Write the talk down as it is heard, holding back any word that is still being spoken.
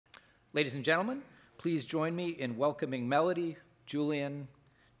Ladies and gentlemen, please join me in welcoming Melody, Julian,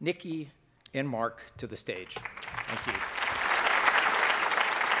 Nikki, and Marc to the stage. Thank you.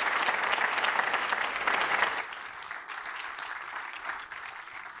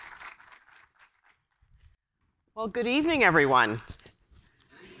 Well, good evening, everyone.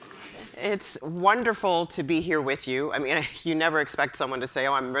 It's wonderful to be here with you. I mean, you never expect someone to say,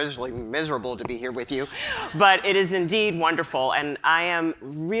 oh, I'm miserable to be here with you. But it is indeed wonderful, and I am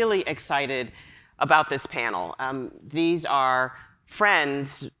really excited about this panel. These are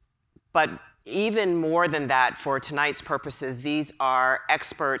friends, but even more than that, for tonight's purposes, these are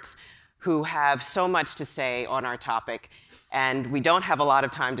experts who have so much to say on our topic, and we don't have a lot of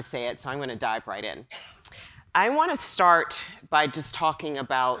time to say it, so I'm going to dive right in. I want to start by just talking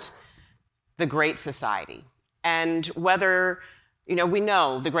about the Great Society, and whether, we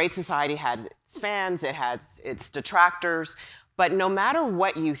know the Great Society has its fans, it has its detractors, but no matter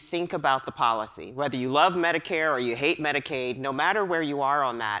what you think about the policy, whether you love Medicare or you hate Medicaid, no matter where you are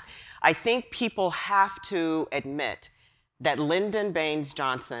on that, I think people have to admit that Lyndon Baines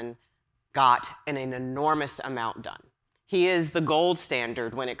Johnson got an enormous amount done. He is the gold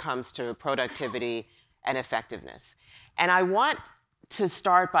standard when it comes to productivity and effectiveness. And I want to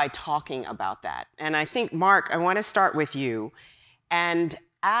start by talking about that. And I think, Marc, I want to start with you and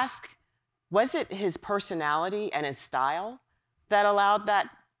ask, was it his personality and his style that allowed that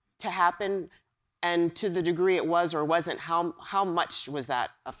to happen? And to the degree it was or wasn't, how much was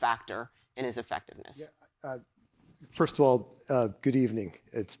that a factor in his effectiveness? Yeah, first of all, good evening.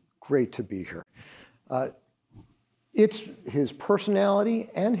 It's great to be here. It's his personality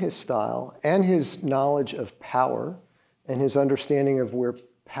and his style and his knowledge of power and his understanding of where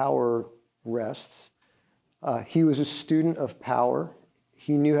power rests. He was a student of power.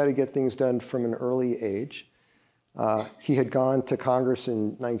 He knew how to get things done from an early age. He had gone to Congress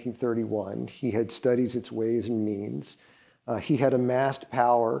in 1931. He had studied its ways and means. He had amassed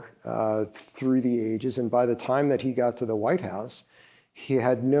power through the ages, and by the time that he got to the White House, he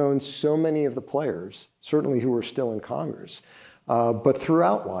had known so many of the players, certainly who were still in Congress, but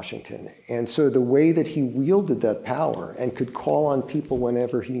throughout Washington. And so the way that he wielded that power and could call on people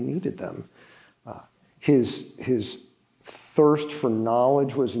whenever he needed them, his thirst for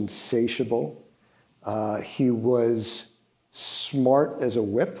knowledge was insatiable. He was smart as a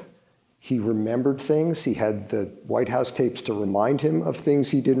whip. He remembered things. He had the White House tapes to remind him of things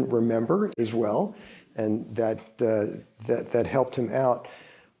he didn't remember as well. And that helped him out.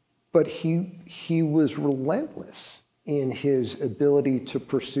 But he was relentless in his ability to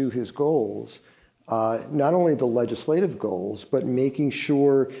pursue his goals, not only the legislative goals, but making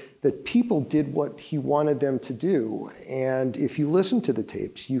sure that people did what he wanted them to do. And if you listen to the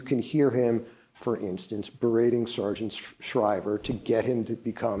tapes, you can hear him, for instance, berating Sergeant Shriver to get him to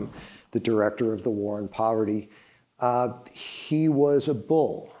become the director of the War on Poverty. He was a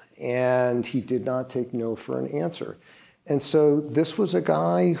bull. And he did not take no for an answer. And so this was a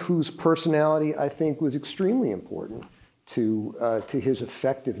guy whose personality, I think, was extremely important to his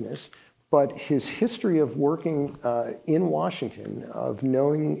effectiveness. But his history of working in Washington, of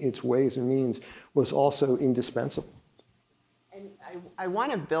knowing its ways and means, was also indispensable. And I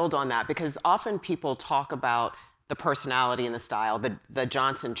want to build on that, because often people talk about the personality and the style, the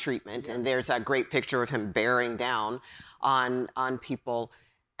Johnson treatment, and there's that great picture of him bearing down on people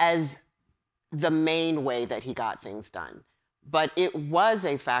as the main way that he got things done. But it was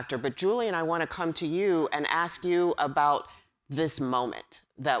a factor. But Julian, I want to come to you and ask you about this moment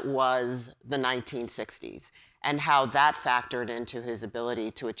that was the 1960s and how that factored into his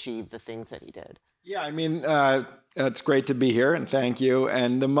ability to achieve the things that he did. Yeah, I mean, it's great to be here, and thank you.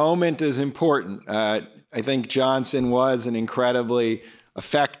 And the moment is important. I think Johnson was an incredibly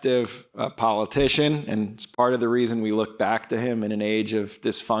effective politician, and it's part of the reason we look back to him in an age of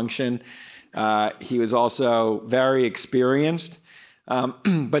dysfunction. He was also very experienced,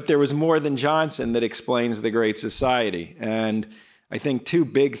 but there was more than Johnson that explains the Great Society. And I think two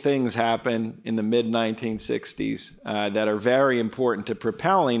big things happened in the mid-1960s that are very important to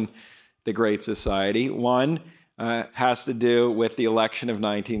propelling the Great Society. One has to do with the election of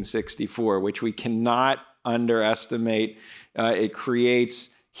 1964, which we cannot underestimate. It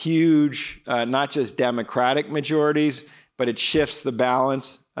creates huge, not just Democratic majorities, but it shifts the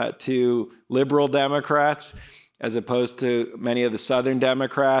balance to liberal Democrats as opposed to many of the Southern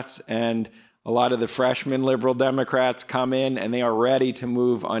Democrats. And a lot of the freshman liberal Democrats come in and they are ready to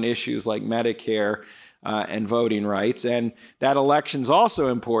move on issues like Medicare and voting rights. And that election's also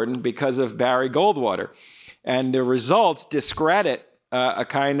important because of Barry Goldwater. And the results discredit a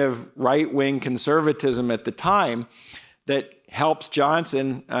kind of right-wing conservatism at the time that helps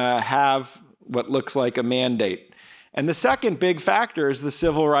Johnson have what looks like a mandate. And the second big factor is the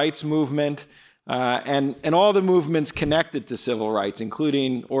civil rights movement and all the movements connected to civil rights,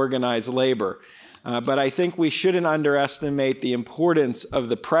 including organized labor. But I think we shouldn't underestimate the importance of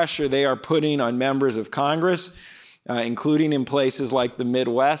the pressure they are putting on members of Congress, including in places like the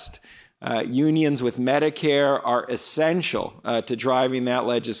Midwest. Unions with Medicare are essential to driving that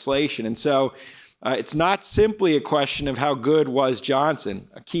legislation. And so it's not simply a question of how good was Johnson,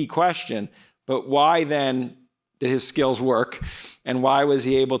 a key question, but why then did his skills work, and why was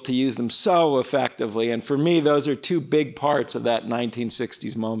he able to use them so effectively? And for me, those are two big parts of that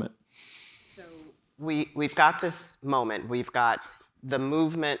 1960s moment. So we've got this moment. We've got the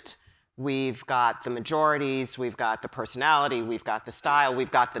movement. We've got the majorities. We've got the personality. We've got the style.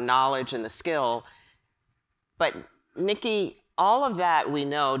 We've got the knowledge and the skill. But Nikki, all of that we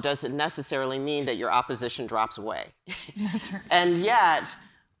know doesn't necessarily mean that your opposition drops away. That's right. And yet,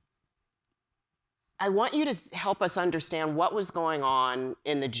 I want you to help us understand what was going on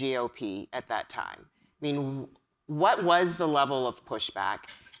in the GOP at that time. I mean, what was the level of pushback,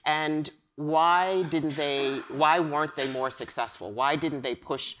 and why weren't they more successful? Why didn't they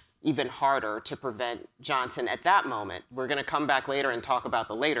push even harder to prevent Johnson at that moment? We're going to come back later and talk about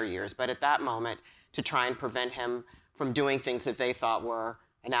the later years, but at that moment, to try and prevent him from doing things that they thought were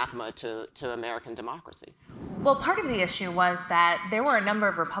anathema to American democracy. Well, part of the issue was that there were a number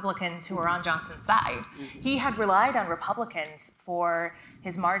of Republicans who were on Johnson's side. He had relied on Republicans for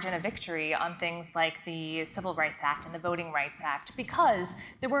his margin of victory on things like the Civil Rights Act and the Voting Rights Act, because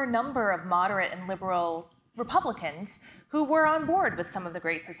there were a number of moderate and liberal Republicans who were on board with some of the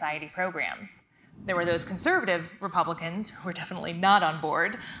Great Society programs. There were those conservative Republicans who were definitely not on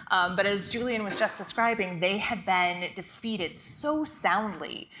board, but as Julian was just describing, they had been defeated so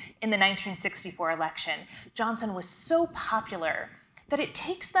soundly in the 1964 election. Johnson was so popular that it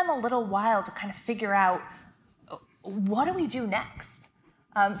takes them a little while to kind of figure out, what do we do next?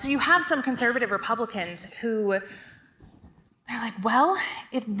 So you have some conservative Republicans who, they're like, well,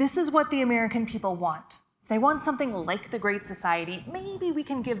 if this is what the American people want, if they want something like the Great Society, maybe we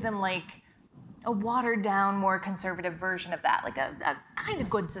can give them like a watered down, more conservative version of that, like a kind of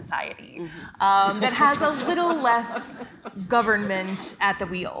good society that has a little less government at the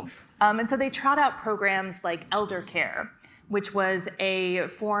wheel. And so they trot out programs like elder care, which was a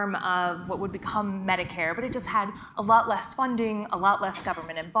form of what would become Medicare, but it just had a lot less funding, a lot less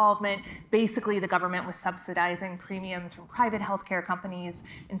government involvement. Basically, the government was subsidizing premiums from private healthcare companies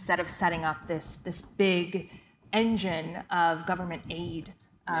instead of setting up this big engine of government aid.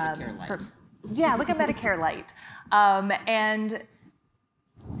 Medicare Light. Yeah, like a Medicare Light. And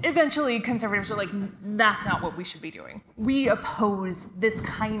eventually conservatives are like, that's not what we should be doing. We oppose this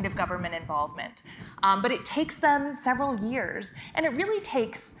kind of government involvement. But it takes them several years, and it really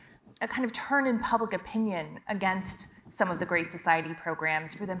takes a kind of turn in public opinion against some of the Great Society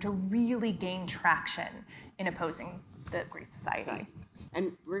programs for them to really gain traction in opposing the Great Society.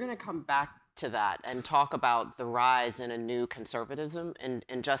 And we're going to come back to that and talk about the rise in a new conservatism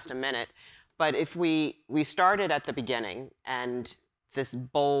in just a minute. But if we started at the beginning and this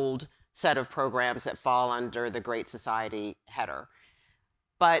bold set of programs that fall under the Great Society header.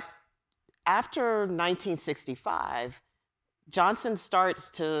 But after 1965, Johnson starts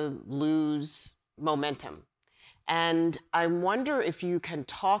to lose momentum. And I wonder if you can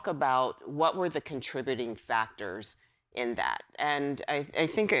talk about what were the contributing factors in that. And I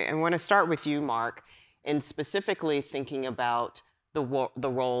think I want to start with you, Marc, in specifically thinking about the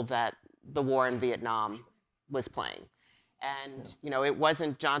role that the war in Vietnam was playing. And, you know, it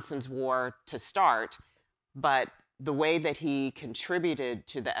wasn't Johnson's war to start, but the way that he contributed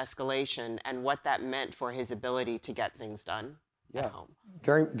to the escalation and what that meant for his ability to get things done at home.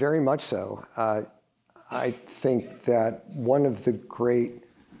 Very, very much so. I think that one of the great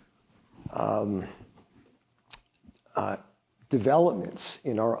developments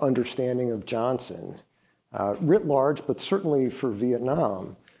in our understanding of Johnson, writ large, but certainly for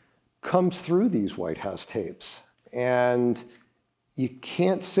Vietnam, comes through these White House tapes. And you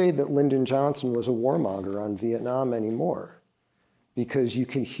can't say that Lyndon Johnson was a warmonger on Vietnam anymore, because you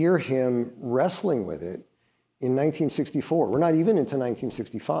can hear him wrestling with it in 1964. We're not even into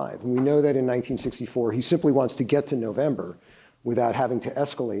 1965. And we know that in 1964, he simply wants to get to November without having to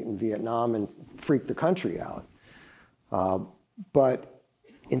escalate in Vietnam and freak the country out. But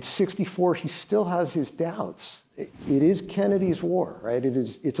in 64, he still has his doubts. It is Kennedy's war, right?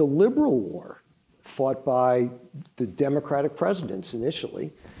 It's a liberal war fought by the Democratic presidents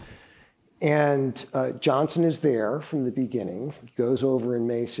initially. And Johnson is there from the beginning. He goes over in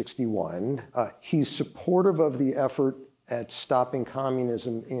May 61. He's supportive of the effort at stopping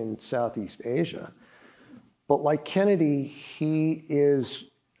communism in Southeast Asia. But like Kennedy, he's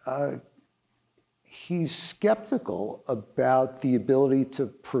skeptical about the ability to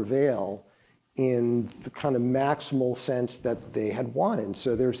prevail in the kind of maximal sense that they had wanted.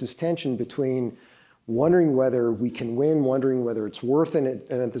 So there's this tension between wondering whether we can win, wondering whether it's worth it,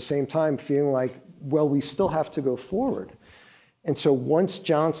 and at the same time feeling like, well, we still have to go forward. And so once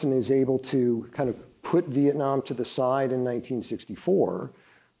Johnson is able to kind of put Vietnam to the side in 1964,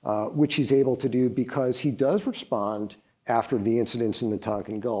 which he's able to do because he does respond after the incidents in the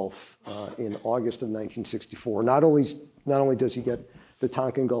Tonkin Gulf in August of 1964. Not only does he get the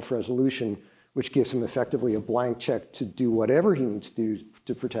Tonkin Gulf resolution, which gives him effectively a blank check to do whatever he needs to do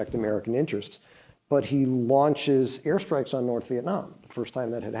to protect American interests, but he launches airstrikes on North Vietnam, the first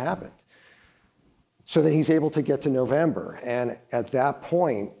time that had happened. So then he's able to get to November, and at that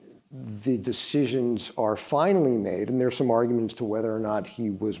point, the decisions are finally made, and there's some arguments to whether or not he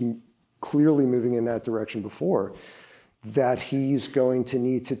was clearly moving in that direction before, that he's going to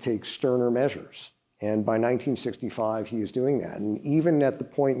need to take sterner measures. And by 1965, he is doing that. And even at the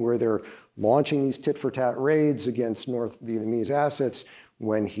point where they're launching these tit-for-tat raids against North Vietnamese assets,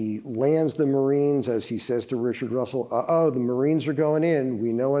 when he lands the Marines, as he says to Richard Russell, the Marines are going in,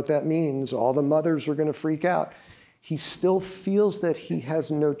 we know what that means, all the mothers are gonna freak out. He still feels that he has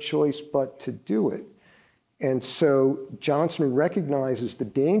no choice but to do it. And so Johnson recognizes the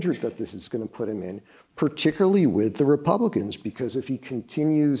danger that this is going to put him in, particularly with the Republicans, because if he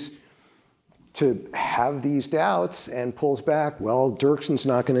continues to have these doubts and pulls back, well, Dirkson's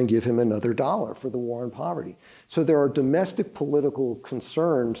not going to give him another dollar for the war on poverty. So there are domestic political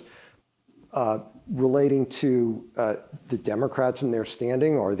concerns relating to the Democrats and their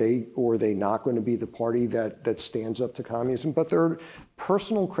standing. Are they not going to be the party that stands up to communism? But there are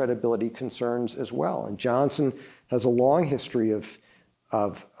personal credibility concerns as well. And Johnson has a long history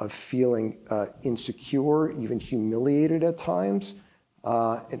of feeling insecure, even humiliated at times,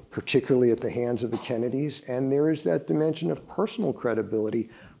 and particularly at the hands of the Kennedys. And there is that dimension of personal credibility.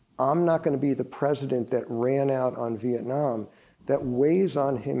 I'm not going to be the president that ran out on Vietnam. That weighs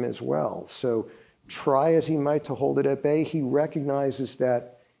on him as well. So try as he might to hold it at bay, he recognizes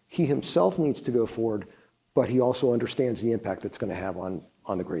that he himself needs to go forward, but he also understands the impact it's going to have on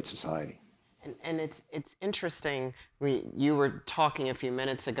the Great Society. And it's interesting, you were talking a few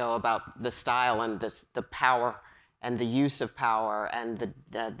minutes ago about the style and the power and the use of power and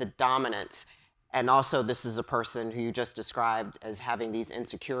the dominance. And also this is a person who you just described as having these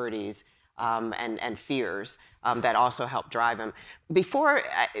insecurities and fears that also help drive him. Before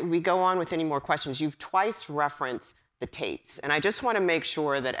we go on with any more questions, you've twice referenced the tapes. And I just want to make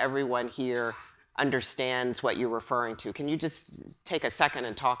sure that everyone here understands what you're referring to. Can you just take a second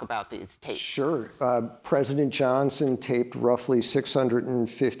and talk about these tapes? Sure. President Johnson taped roughly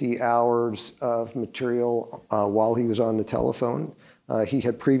 650 hours of material while he was on the telephone. He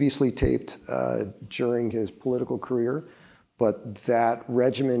had previously taped during his political career, but that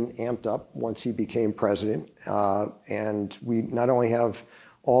regimen amped up once he became president. And we not only have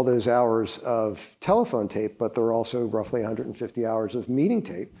all those hours of telephone tape, but there are also roughly 150 hours of meeting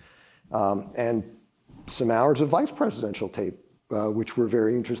tape and some hours of vice presidential tape, which we're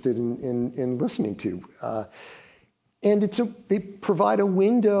very interested in listening to. And they provide a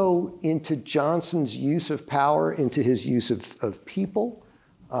window into Johnson's use of power, into his use of people,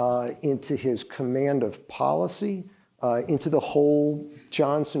 into his command of policy, into the whole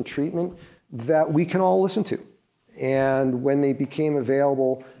Johnson treatment that we can all listen to. And when they became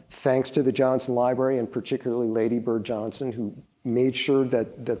available, thanks to the Johnson Library, and particularly Lady Bird Johnson, who made sure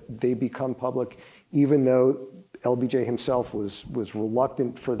that they become public, even though LBJ himself was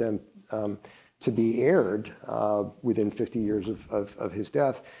reluctant for them to be aired within 50 years of his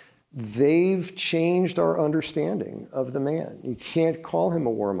death, they've changed our understanding of the man. You can't call him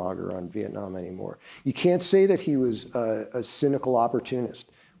a warmonger on Vietnam anymore. You can't say that he was a cynical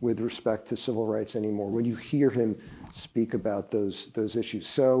opportunist with respect to civil rights anymore when you hear him speak about those issues.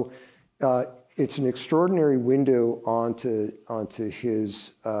 So it's an extraordinary window onto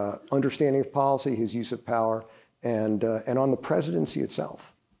his understanding of policy, his use of power, and on the presidency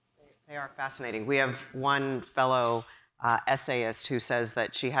itself. They are fascinating. We have one fellow essayist who says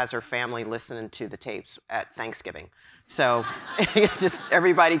that she has her family listening to the tapes at Thanksgiving. So just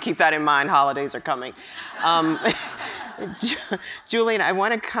everybody keep that in mind, holidays are coming. Julian, I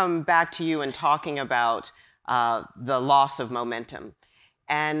want to come back to you and talking about the loss of momentum.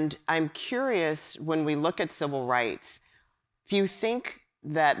 And I'm curious, when we look at civil rights, if you think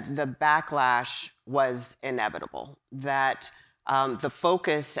that the backlash was inevitable, that the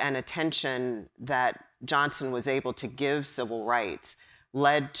focus and attention that Johnson was able to give civil rights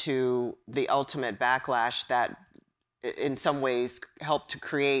led to the ultimate backlash that in some ways helped to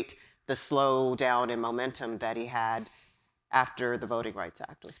create the slowdown in momentum that he had after the Voting Rights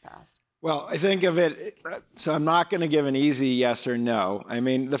Act was passed? Well, I think of it, so I'm not going to give an easy yes or no. I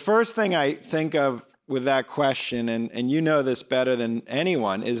mean, the first thing I think of with that question, and you know this better than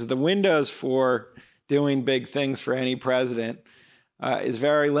anyone, is the windows for doing big things for any president is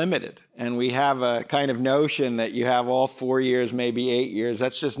very limited. And we have a kind of notion that you have all 4 years, maybe 8 years.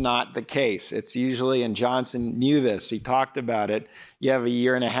 That's just not the case. It's usually, and Johnson knew this, he talked about it, you have a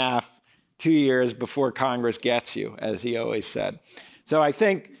year and a half, 2 years before Congress gets you, as he always said. So I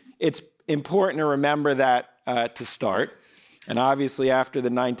think it's important to remember that to start. And obviously after the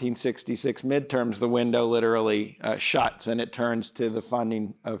 1966 midterms, the window literally shuts and it turns to the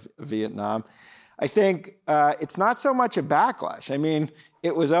funding of Vietnam. I think it's not so much a backlash. I mean,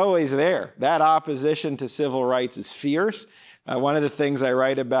 it was always there. That opposition to civil rights is fierce. One of the things I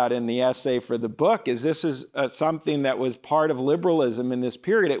write about in the essay for the book is this is something that was part of liberalism in this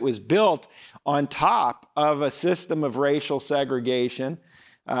period. It was built on top of a system of racial segregation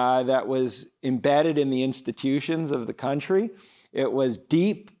that was embedded in the institutions of the country. It was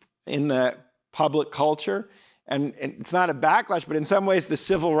deep in the public culture. And it's not a backlash, but in some ways the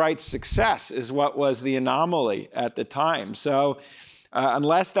civil rights success is what was the anomaly at the time. So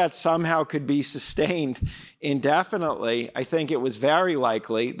unless that somehow could be sustained indefinitely, I think it was very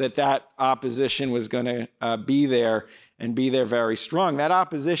likely that that opposition was going to be there and be there very strong. That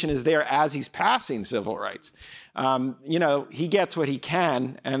opposition is there as he's passing civil rights. You know, he gets what he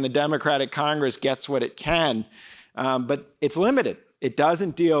can, and the Democratic Congress gets what it can, but it's limited. It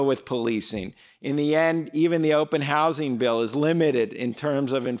doesn't deal with policing. In the end, even the open housing bill is limited in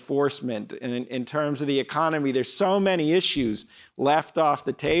terms of enforcement and in terms of the economy. There's so many issues left off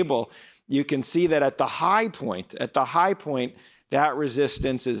the table. You can see that at the high point, that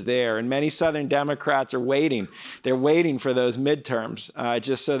resistance is there. And many Southern Democrats are waiting. They're waiting for those midterms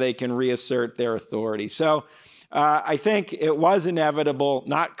just so they can reassert their authority. So I think it was inevitable,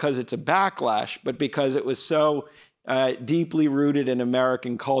 not because it's a backlash, but because it was so deeply rooted in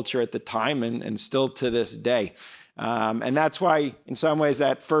American culture at the time and still to this day. And that's why, in some ways,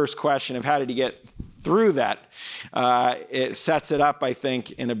 that first question of how did he get through that, it sets it up, I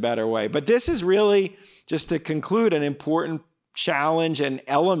think, in a better way. But this is really, just to conclude, an important challenge and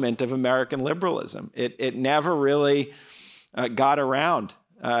element of American liberalism. It never really got around.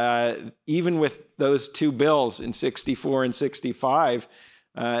 Even with those two bills in 64 and 65,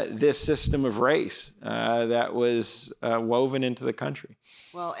 this system of race that was woven into the country.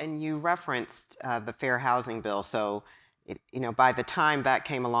 Well, and you referenced the Fair Housing Bill. So, by the time that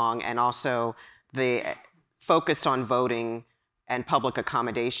came along, and also the focus on voting and public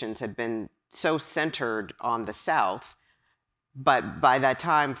accommodations had been so centered on the South. But by that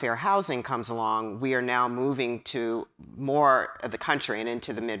time fair housing comes along, we are now moving to more of the country and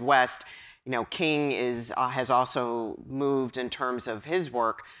into the Midwest. King has also moved in terms of his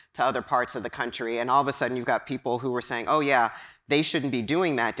work to other parts of the country. And all of a sudden you've got people who were saying, oh yeah, they shouldn't be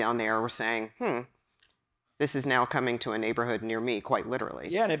doing that down there. We're saying, this is now coming to a neighborhood near me, quite literally.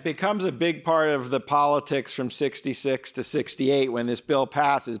 Yeah, and it becomes a big part of the politics from 66 to 68 when this bill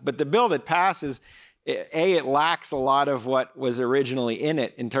passes. But the bill that passes, it lacks a lot of what was originally in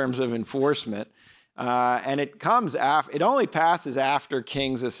it in terms of enforcement. And it only passes after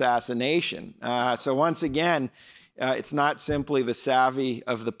King's assassination. So once again, it's not simply the savvy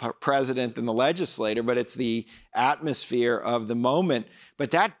of the president and the legislator, but it's the atmosphere of the moment.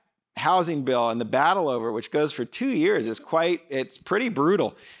 But that housing bill and the battle over it, which goes for 2 years, it's pretty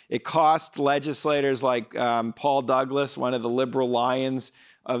brutal. It cost legislators like Paul Douglas, one of the liberal lions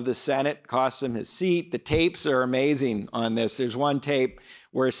of the Senate, cost him his seat. The tapes are amazing on this. There's one tape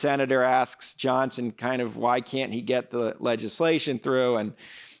where a senator asks Johnson kind of why can't he get the legislation through, and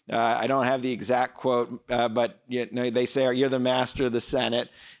I don't have the exact quote, but they say, you're the master of the Senate.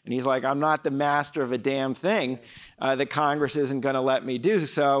 And he's like, I'm not the master of a damn thing that Congress isn't going to let me do.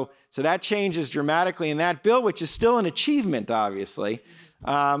 So that changes dramatically in that bill, which is still an achievement, obviously.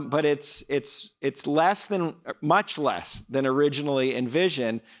 But it's much less than originally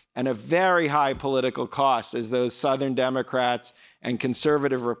envisioned, and a very high political cost as those Southern Democrats and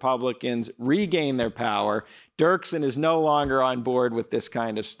conservative Republicans regain their power. Dirksen is no longer on board with this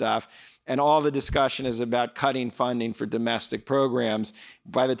kind of stuff, and all the discussion is about cutting funding for domestic programs.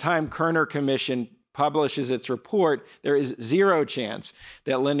 By the time Kerner Commission publishes its report, there is zero chance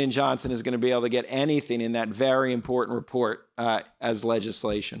that Lyndon Johnson is going to be able to get anything in that very important report as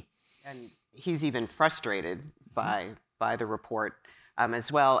legislation. And he's even frustrated by the report.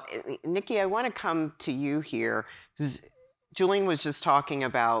 as well. Nikki, I want to come to you here. Julian was just talking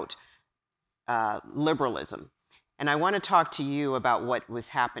about liberalism. And I want to talk to you about what was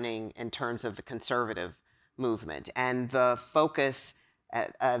happening in terms of the conservative movement and the focus,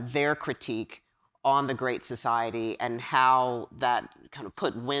 their critique on the Great Society and how that kind of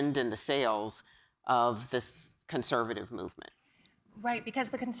put wind in the sails of this conservative movement. Right, because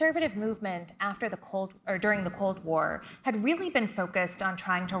the conservative movement during the Cold War had really been focused on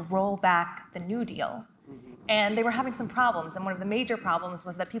trying to roll back the New Deal. And they were having some problems, and one of the major problems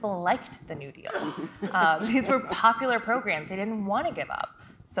was that people liked the New Deal. These were popular programs. They didn't want to give up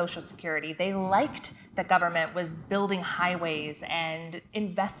Social Security. They liked that government was building highways and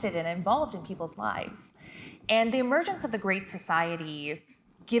invested and involved in people's lives. And the emergence of the Great Society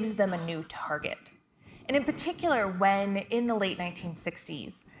gives them a new target. And in particular, when in the late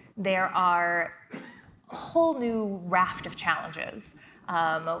 1960s, there are a whole new raft of challenges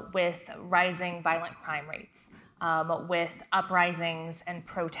with rising violent crime rates, with uprisings and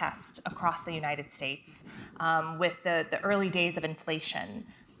protests across the United States, with the early days of inflation.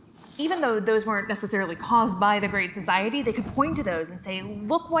 Even though those weren't necessarily caused by the Great Society, they could point to those and say,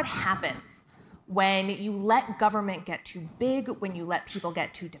 look what happens when you let government get too big, when you let people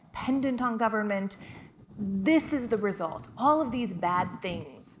get too dependent on government. This is the result. All of these bad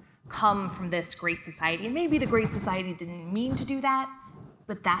things come from this Great Society. And maybe the Great Society didn't mean to do that,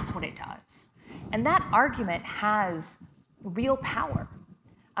 but that's what it does. And that argument has real power.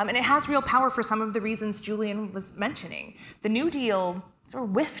 And it has real power for some of the reasons Julian was mentioning. The New Deal sort of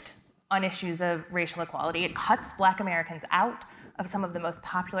whiffed on issues of racial equality. It cuts Black Americans out of some of the most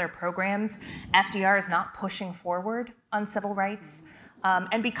popular programs. FDR is not pushing forward on civil rights.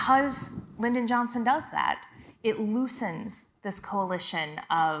 And because Lyndon Johnson does that, it loosens this coalition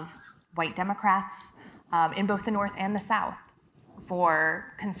of white Democrats in both the North and the South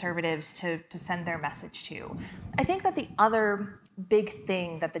for conservatives to send their message to. I think that the other big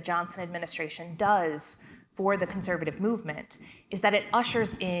thing that the Johnson administration does for the conservative movement is that it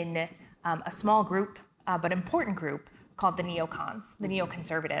ushers in a small group, but important group, called the neocons, the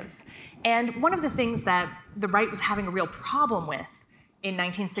neoconservatives. And one of the things that the right was having a real problem with in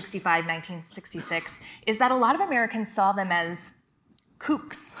 1965, 1966, is that a lot of Americans saw them as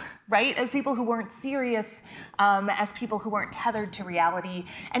kooks, right? As people who weren't serious, as people who weren't tethered to reality.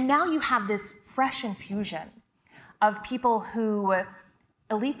 And now you have this fresh infusion of people who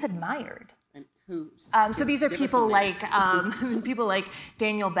elites admired. And who's? So these are people like people like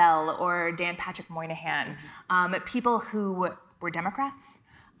Daniel Bell or Dan Patrick Moynihan, people who were Democrats,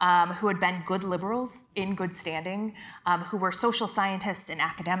 who had been good liberals in good standing, who were social scientists and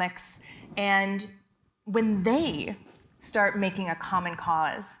academics. And when they start making a common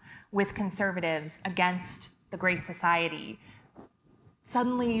cause with conservatives against the Great Society,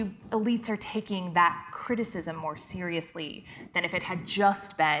 suddenly elites are taking that criticism more seriously than if it had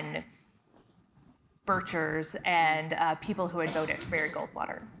just been Birchers and people who had voted for Barry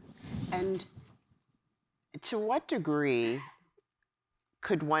Goldwater. And to what degree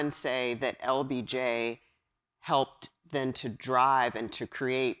could one say that LBJ helped then to drive and to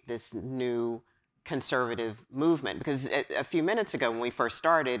create this new conservative movement? Because a few minutes ago when we first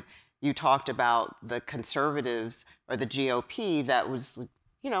started, you talked about the conservatives or the GOP that was,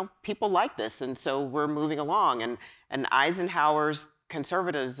 you know, people like this, and so we're moving along. And Eisenhower's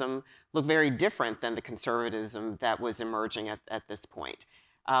conservatism looked very different than the conservatism that was emerging at this point.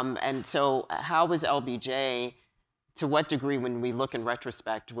 And so how was LBJ, to what degree, when we look in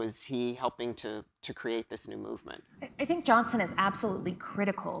retrospect, was he helping to create this new movement? I think Johnson is absolutely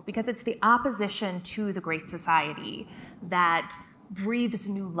critical because it's the opposition to the Great Society that breathes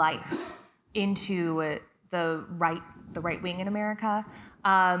new life into the right wing in America,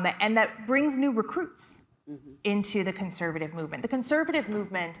 and that brings new recruits into the conservative movement. The conservative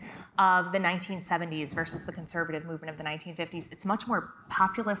movement of the 1970s versus the conservative movement of the 1950s, it's much more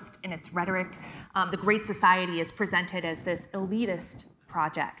populist in its rhetoric. The Great Society is presented as this elitist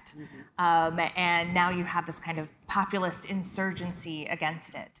project, and now you have this kind of populist insurgency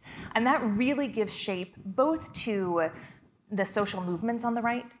against it. And that really gives shape both to the social movements on the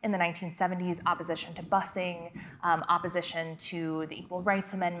right in the 1970s, opposition to busing, opposition to the Equal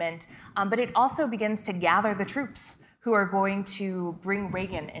Rights Amendment, but it also begins to gather the troops who are going to bring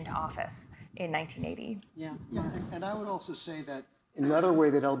Reagan into office in 1980. Yeah, and I would also say that another way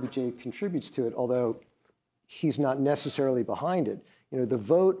that LBJ contributes to it, although he's not necessarily behind it, you know, the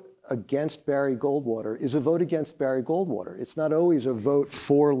vote against Barry Goldwater is a vote against Barry Goldwater. It's not always a vote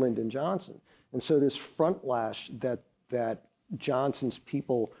for Lyndon Johnson. And so this front lash that Johnson's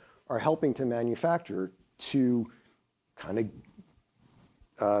people are helping to manufacture to kind of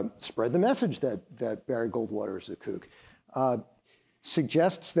spread the message that Barry Goldwater is a kook,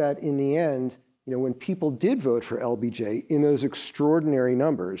 suggests that in the end, when people did vote for LBJ in those extraordinary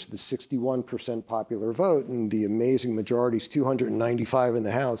numbers, the 61% popular vote and the amazing majorities, 295 in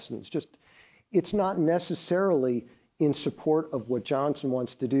the House, and it's not necessarily in support of what Johnson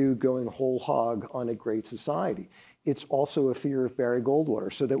wants to do, going whole hog on a great society. It's also a fear of Barry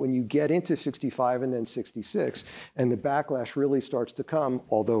Goldwater, so that when you get into 65 and then 66, and the backlash really starts to come,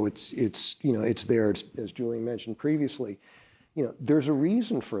 although it's there, as Julian mentioned previously, there's a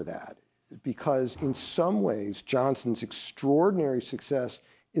reason for that, because in some ways, Johnson's extraordinary success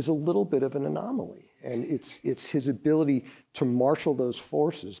is a little bit of an anomaly. And it's his ability to marshal those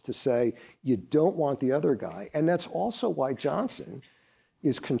forces to say, you don't want the other guy. And that's also why Johnson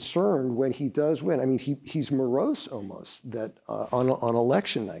is concerned when he does win. I mean, he's morose almost that on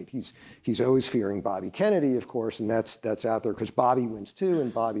election night. He's always fearing Bobby Kennedy, of course, and that's out there because Bobby wins too,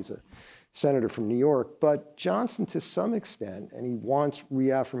 and Bobby's a senator from New York. But Johnson, to some extent, and he wants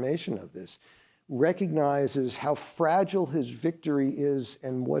reaffirmation of this, recognizes how fragile his victory is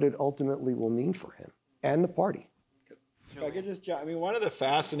and what it ultimately will mean for him and the party. If I could just, one of the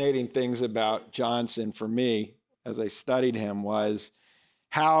fascinating things about Johnson for me, as I studied him, was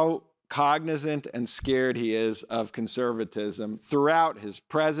how cognizant and scared he is of conservatism throughout his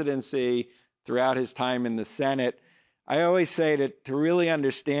presidency, throughout his time in the Senate. I always say that to really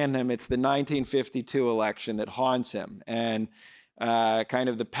understand him, it's the 1952 election that haunts him, and kind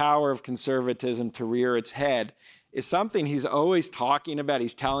of the power of conservatism to rear its head is something he's always talking about.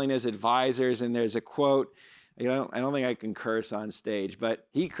 He's telling his advisors, and there's a quote, I don't think I can curse on stage, but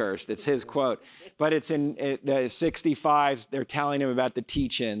he cursed. It's his quote. But it's in the 65, they're telling him about the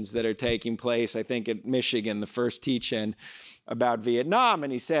teach-ins that are taking place, I think at Michigan, the first teach-in about Vietnam.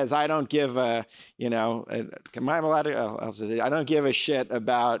 And he says, I don't give a, am I allowed to, I don't give a shit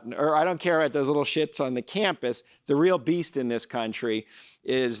about, or I don't care about those little shits on the campus. The real beast in this country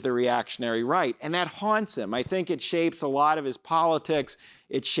is the reactionary right. And that haunts him. I think it shapes a lot of his politics.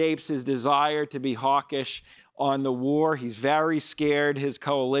 It shapes his desire to be hawkish on the war. He's very scared his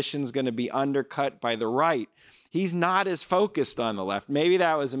coalition's going to be undercut by the right. He's not as focused on the left. Maybe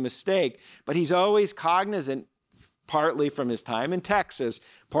that was a mistake, but he's always cognizant, partly from his time in Texas,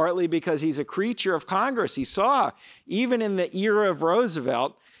 partly because he's a creature of Congress. He saw, even in the era of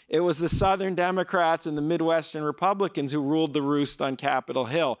Roosevelt, it was the Southern Democrats and the Midwestern Republicans who ruled the roost on Capitol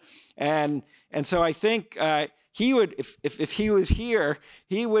Hill. And so I think he would, if he was here,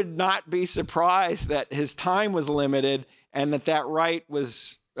 he would not be surprised that his time was limited and that right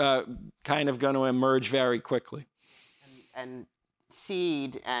was kind of going to emerge very quickly. And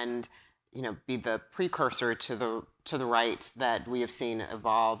seed and be the precursor to the right that we have seen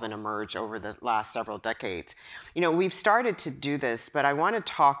evolve and emerge over the last several decades. We've started to do this, but I want to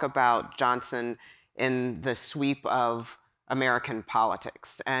talk about Johnson in the sweep of American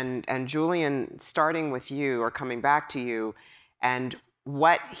politics. And Julian, starting with you, or coming back to you, and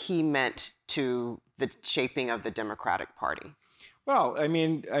what he meant to the shaping of the Democratic Party. Well,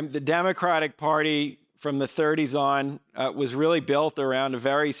 the Democratic Party from the 30s on was really built around a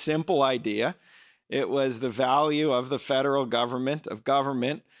very simple idea. It was the value of the federal government,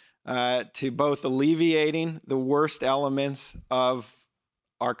 to both alleviating the worst elements of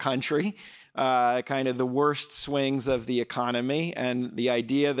our country, kind of the worst swings of the economy, and the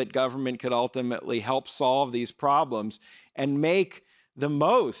idea that government could ultimately help solve these problems and make the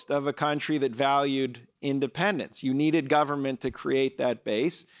most of a country that valued independence. You needed government to create that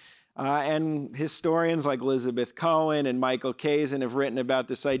base. And historians like Elizabeth Cohen and Michael Kazin have written about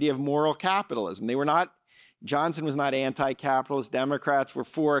this idea of moral capitalism. Johnson was not anti-capitalist. Democrats were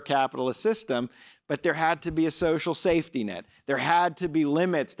for a capitalist system, but there had to be a social safety net. There had to be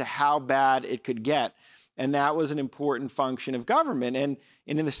limits to how bad it could get. And that was an important function of government. And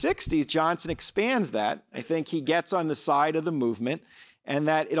in the 60s, Johnson expands that. I think he gets on the side of the movement, and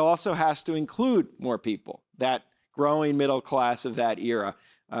that it also has to include more people, that growing middle class of that era.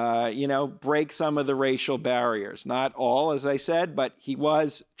 Break some of the racial barriers. Not all, as I said, but he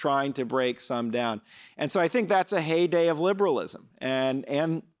was trying to break some down. And so I think that's a heyday of liberalism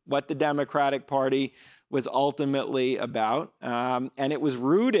and what the Democratic Party was ultimately about. And it was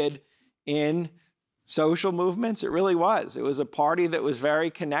rooted in social movements. It really was. It was a party that was very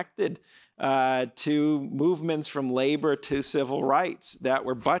connected to movements from labor to civil rights that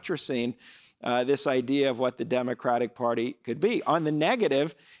were buttressing this idea of what the Democratic Party could be. On the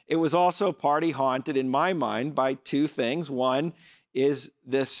negative, it was also a party haunted, in my mind, by two things. One is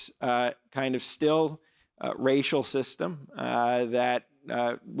this kind of still racial system that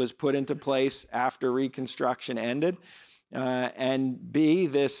was put into place after Reconstruction ended. and B,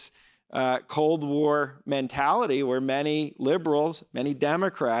 this Cold War mentality where many liberals, many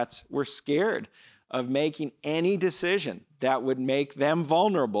Democrats were scared of making any decision that would make them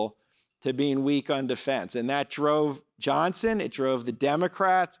vulnerable to being weak on defense. And that drove Johnson, it drove the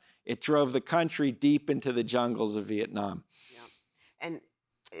Democrats, it drove the country deep into the jungles of Vietnam. Yeah. And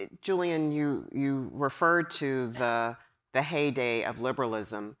Julian, you referred to the heyday of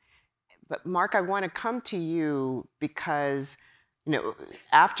liberalism. But Marc, I want to come to you because, you know,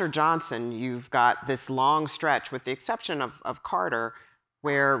 after Johnson, you've got this long stretch, with the exception of Carter,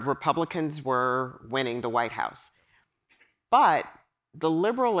 where Republicans were winning the White House. But the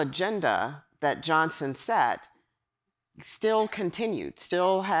liberal agenda that Johnson set still continued,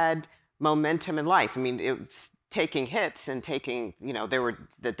 still had momentum in life. I mean, it was taking hits and taking, you know, there were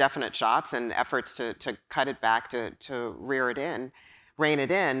the definite shots and efforts to cut it back, to rein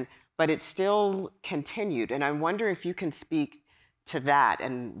it in, but it still continued. And I wonder if you can speak to that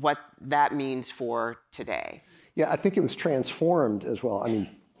and what that means for today. Yeah, I think it was transformed as well. I mean,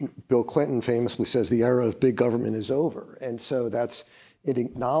 Bill Clinton famously says the era of big government is over. And so that's an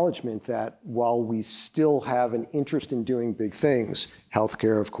acknowledgement that while we still have an interest in doing big things,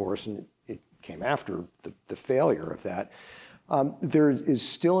 healthcare, of course, and it came after the failure of that, there is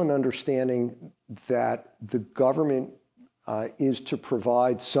still an understanding that the government is to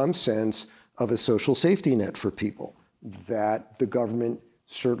provide some sense of a social safety net for people, that the government,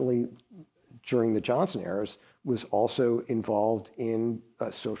 certainly during the Johnson eras, was also involved in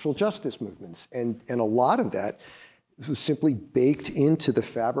social justice movements. And a lot of that was simply baked into the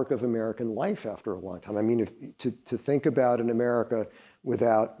fabric of American life after a long time. I mean, to think about an America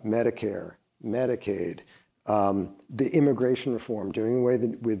without Medicare, Medicaid, the immigration reform, doing away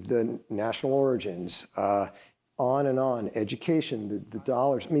with the national origins, on and on, education, the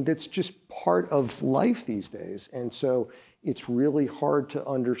dollars. I mean, that's just part of life these days. And so it's really hard to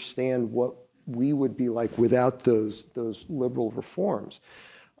understand what we would be like without those liberal reforms.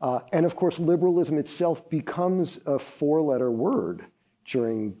 And of course, liberalism itself becomes a four-letter word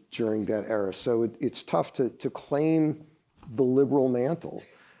during that era. So it's tough to claim the liberal mantle.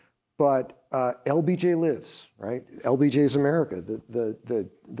 But LBJ lives, right? LBJ's America,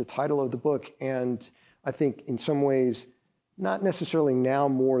 the title of the book. And I think in some ways, not necessarily now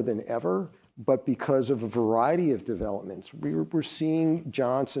more than ever, but because of a variety of developments, we're seeing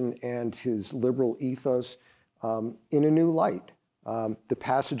Johnson and his liberal ethos in a new light. The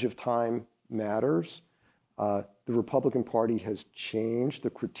passage of time matters. The Republican Party has changed.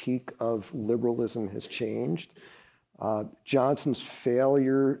 The critique of liberalism has changed. Johnson's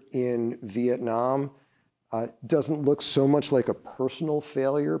failure in Vietnam doesn't look so much like a personal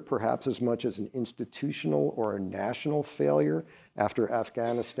failure, perhaps as much as an institutional or a national failure after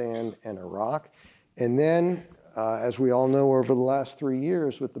Afghanistan and Iraq. And then, as we all know, over the last 3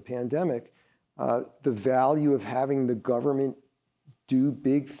 years with the pandemic, the value of having the government do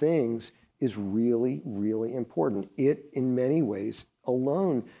big things is really, really important. It, in many ways,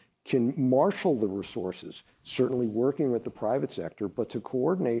 alone can marshal the resources, certainly working with the private sector, but to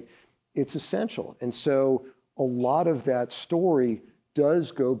coordinate, it's essential. And so a lot of that story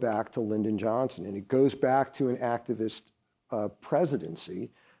does go back to Lyndon Johnson, and it goes back to an activist presidency.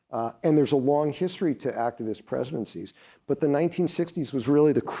 And there's a long history to activist presidencies, but the 1960s was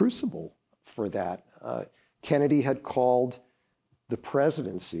really the crucible for that. Kennedy had called the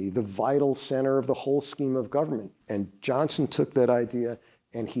presidency the vital center of the whole scheme of government, and Johnson took that idea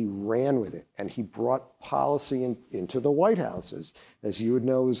and he ran with it, and he brought policy into the White House, as you would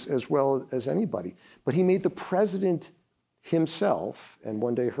know as well as anybody. But he made the president himself, and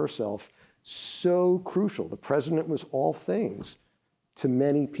one day herself, so crucial. The president was all things to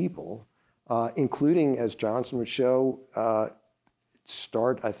many people, including, as Johnson would show,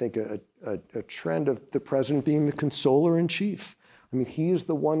 start, I think, a trend of the president being the consoler in chief. I mean, he is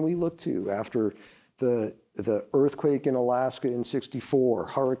the one we look to after the earthquake in Alaska in '64,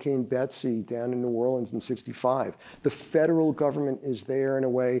 Hurricane Betsy down in New Orleans in '65. The federal government is there in a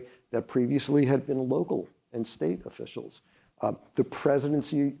way that previously had been local and state officials. The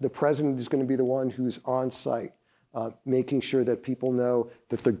president is going to be the one who's on site, making sure that people know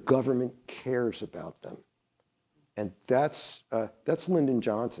that the government cares about them. And that's Lyndon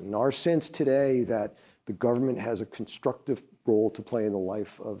Johnson. And our sense today that the government has a constructive role to play in the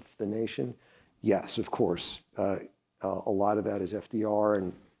life of the nation, yes, of course. A lot of that is FDR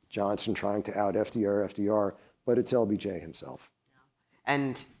and Johnson trying to out FDR, but it's LBJ himself.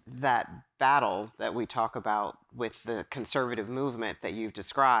 And that battle that we talk about with the conservative movement that you've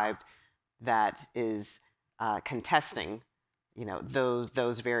described, that is contesting, you know,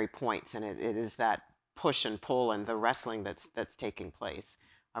 those very points, and it is that push and pull and the wrestling that's taking place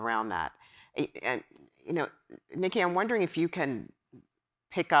around that. And you know, Nikki, I'm wondering if you can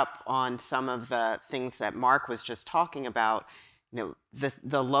pick up on some of the things that Marc was just talking about. You know,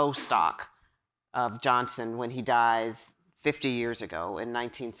 the low stock of Johnson when he dies 50 years ago in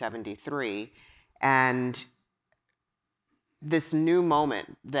 1973, and this new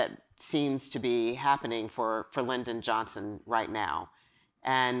moment that seems to be happening for Lyndon Johnson right now,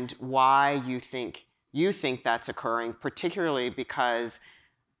 and why you think that's occurring, particularly because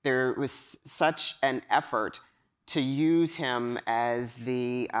there was such an effort to use him as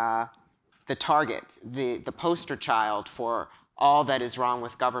the target, the poster child for all that is wrong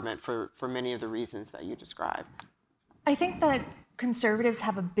with government for many of the reasons that you described. I think that conservatives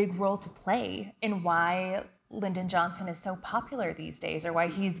have a big role to play in why Lyndon Johnson is so popular these days, or why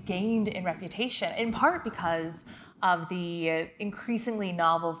he's gained in reputation, in part because of the increasingly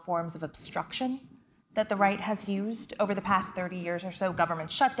novel forms of obstruction that the right has used over the past 30 years or so. Government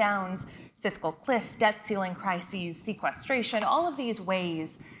shutdowns, fiscal cliff, debt ceiling crises, sequestration, all of these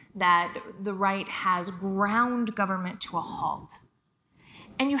ways that the right has ground government to a halt.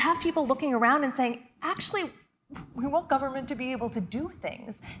 And you have people looking around and saying, actually, we want government to be able to do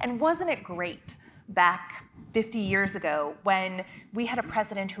things. And wasn't it great back 50 years ago when we had a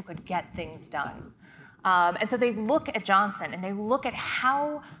president who could get things done? And so they look at Johnson and they look at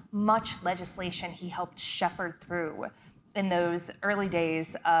how much legislation he helped shepherd through in those early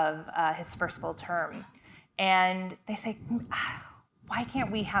days of his first full term. And they say, why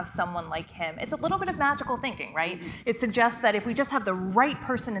can't we have someone like him? It's a little bit of magical thinking, right? It suggests that if we just have the right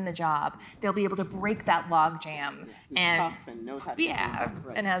person in the job, they'll be able to break that log jam. He's tough and knows how to get things done.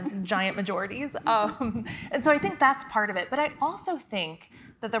 Right. And has giant majorities. And so I think that's part of it. But I also think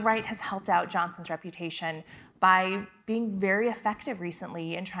that the right has helped out Johnson's reputation by being very effective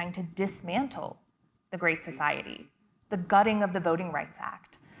recently in trying to dismantle the Great Society, the gutting of the Voting Rights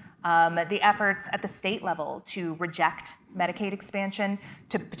Act, the efforts at the state level to reject Medicaid expansion,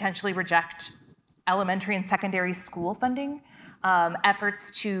 to potentially reject elementary and secondary school funding,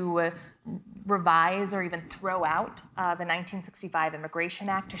 efforts to revise or even throw out the 1965 Immigration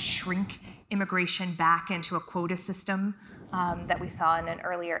Act to shrink immigration back into a quota system that we saw in an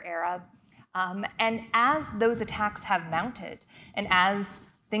earlier era. And as those attacks have mounted, and as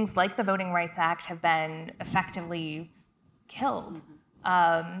things like the Voting Rights Act have been effectively killed,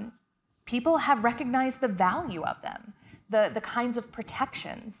 people have recognized the value of them, the kinds of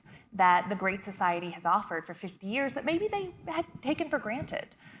protections that the Great Society has offered for 50 years that maybe they had taken for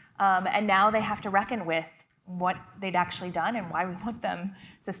granted. And now they have to reckon with what they'd actually done and why we want them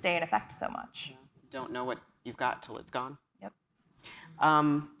to stay in effect so much. Don't know what you've got till it's gone. Yep.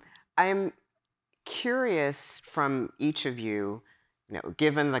 I'm curious from each of you,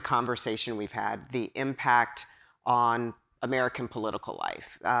 given the conversation we've had, the impact on American political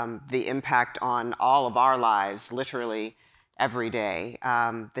life, the impact on all of our lives, literally every day,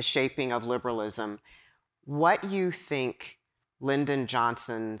 the shaping of liberalism, what you think Lyndon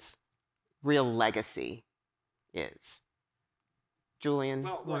Johnson's real legacy is. Julian,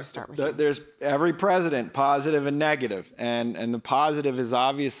 well, want to start with you? There's every president, positive and negative. And the positive is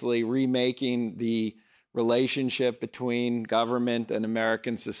obviously remaking the relationship between government and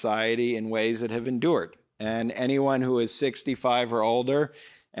American society in ways that have endured. And anyone who is 65 or older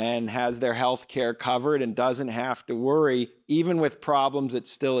and has their health care covered and doesn't have to worry, even with problems that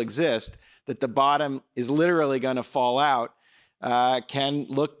still exist, that the bottom is literally going to fall out, can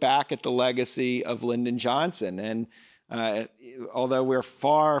look back at the legacy of Lyndon Johnson. And although we're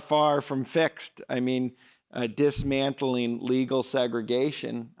far, far from fixed, I mean, dismantling legal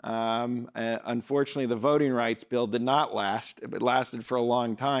segregation. Unfortunately, the voting rights bill did not last. It lasted for a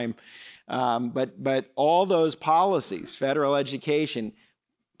long time. But all those policies, federal education,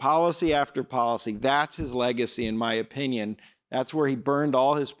 policy after policy, that's his legacy, in my opinion. That's where he burned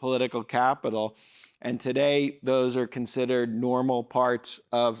all his political capital. And today, those are considered normal parts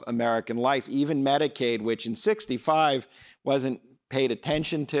of American life. Even Medicaid, which in '65 wasn't paid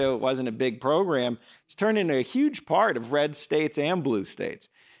attention to, it wasn't a big program, it's turned into a huge part of red states and blue states.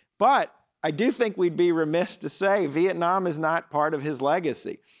 But I do think we'd be remiss to say Vietnam is not part of his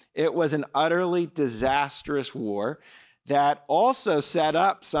legacy. It was an utterly disastrous war that also set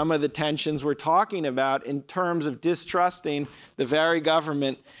up some of the tensions we're talking about in terms of distrusting the very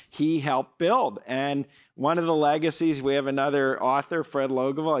government he helped build. And one of the legacies, we have another author, Fred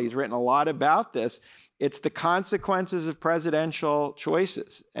Logevall, he's written a lot about this. It's the consequences of presidential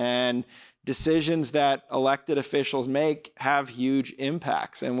choices, and decisions that elected officials make have huge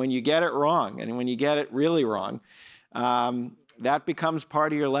impacts. And when you get it wrong, and when you get it really wrong, that becomes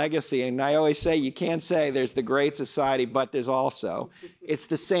part of your legacy. And I always say, you can't say there's the Great Society, but there's also. It's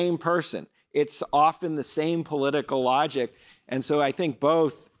the same person. It's often the same political logic. And so I think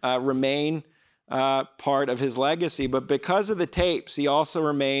both remain part of his legacy. But because of the tapes, he also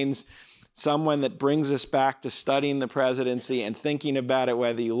remains someone that brings us back to studying the presidency and thinking about it,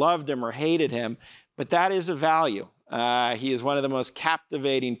 whether you loved him or hated him. But that is a value. He is one of the most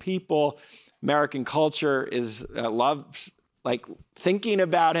captivating people. American culture loves thinking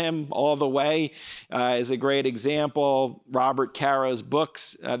about him all the way. Is a great example. Robert Caro's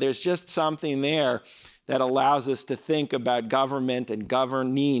books. There's just something there that allows us to think about government and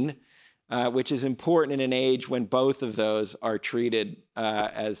governing, which is important in an age when both of those are treated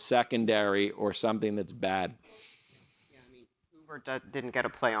as secondary or something that's bad. Yeah, I mean, Hoover didn't get a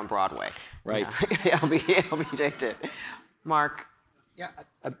play on Broadway. Right. Yeah. LBJ did. Marc. Yeah,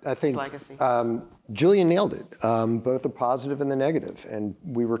 I think Legacy. Julian nailed it, both the positive and the negative. And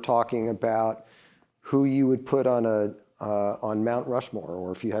we were talking about who you would put on Mount Rushmore,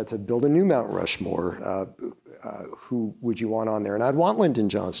 or if you had to build a new Mount Rushmore, who would you want on there? And I'd want Lyndon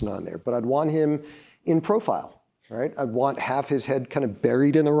Johnson on there, but I'd want him in profile, right? I'd want half his head kind of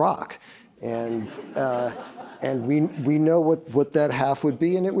buried in the rock. And we know what that half would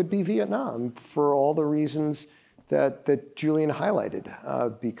be, and it would be Vietnam for all the reasons that Julian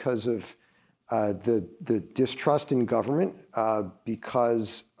highlighted, because of the distrust in government,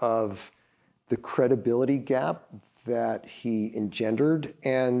 because of the credibility gap that he engendered.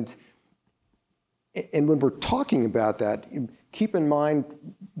 And when we're talking about that, keep in mind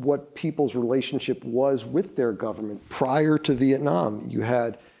what people's relationship was with their government prior to Vietnam. You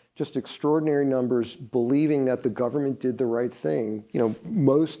had just extraordinary numbers believing that the government did the right thing,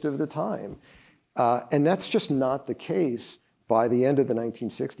 most of the time. And that's just not the case by the end of the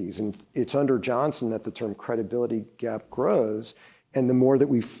 1960s. And it's under Johnson that the term credibility gap grows. And the more that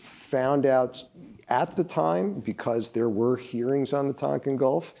we found out at the time, because there were hearings on the Tonkin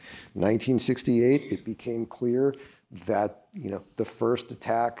Gulf, 1968, it became clear that the first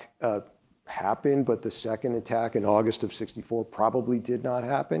attack happened, but the second attack in August of '64 probably did not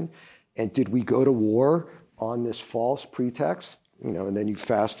happen. And did we go to war on this false pretext? And then you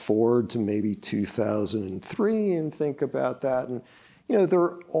fast forward to maybe 2003 and think about that. And, there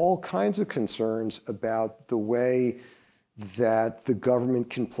are all kinds of concerns about the way that the government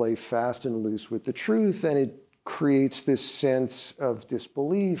can play fast and loose with the truth. And it creates this sense of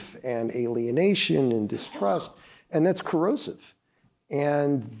disbelief and alienation and distrust. And that's corrosive.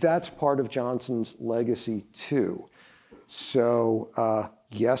 And that's part of Johnson's legacy, too. So,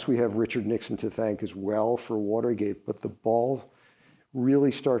 yes, we have Richard Nixon to thank as well for Watergate, but the ball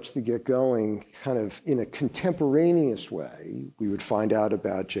really starts to get going kind of in a contemporaneous way. We would find out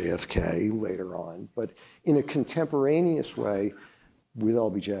about JFK later on, but in a contemporaneous way with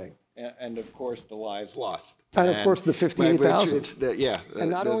LBJ. And of course, the lives lost. And of course, the 58,000. Yeah. And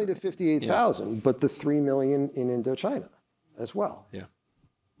not only the 58,000, but the 3 million in Indochina as well. Yeah.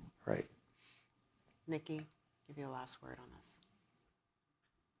 Right. Nikki, give you the last word on this.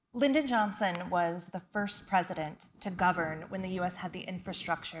 Lyndon Johnson was the first president to govern when the U.S. had the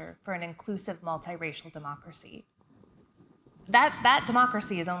infrastructure for an inclusive multiracial democracy. That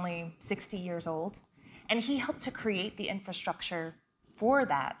democracy is only 60 years old, and he helped to create the infrastructure for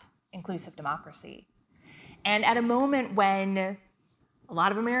that inclusive democracy. And at a moment when a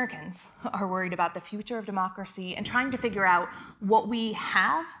lot of Americans are worried about the future of democracy and trying to figure out what we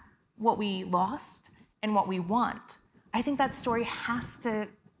have, what we lost, and what we want, I think that story has to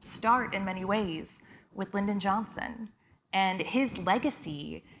start in many ways with Lyndon Johnson. And his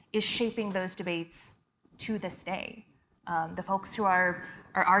legacy is shaping those debates to this day. The folks who are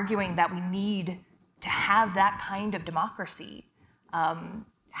arguing that we need to have that kind of democracy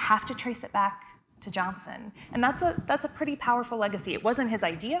have to trace it back to Johnson. And that's a pretty powerful legacy. It wasn't his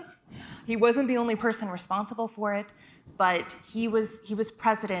idea. He wasn't the only person responsible for it, but he was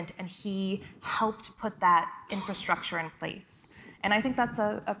president, and he helped put that infrastructure in place. And I think that's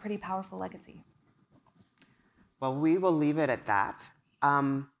a pretty powerful legacy. Well, we will leave it at that.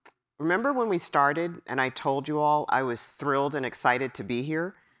 Remember when we started and I told you all I was thrilled and excited to be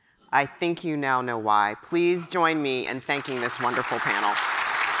here? I think you now know why. Please join me in thanking this wonderful panel.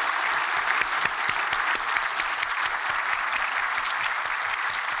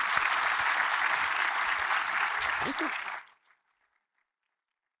 Thank you.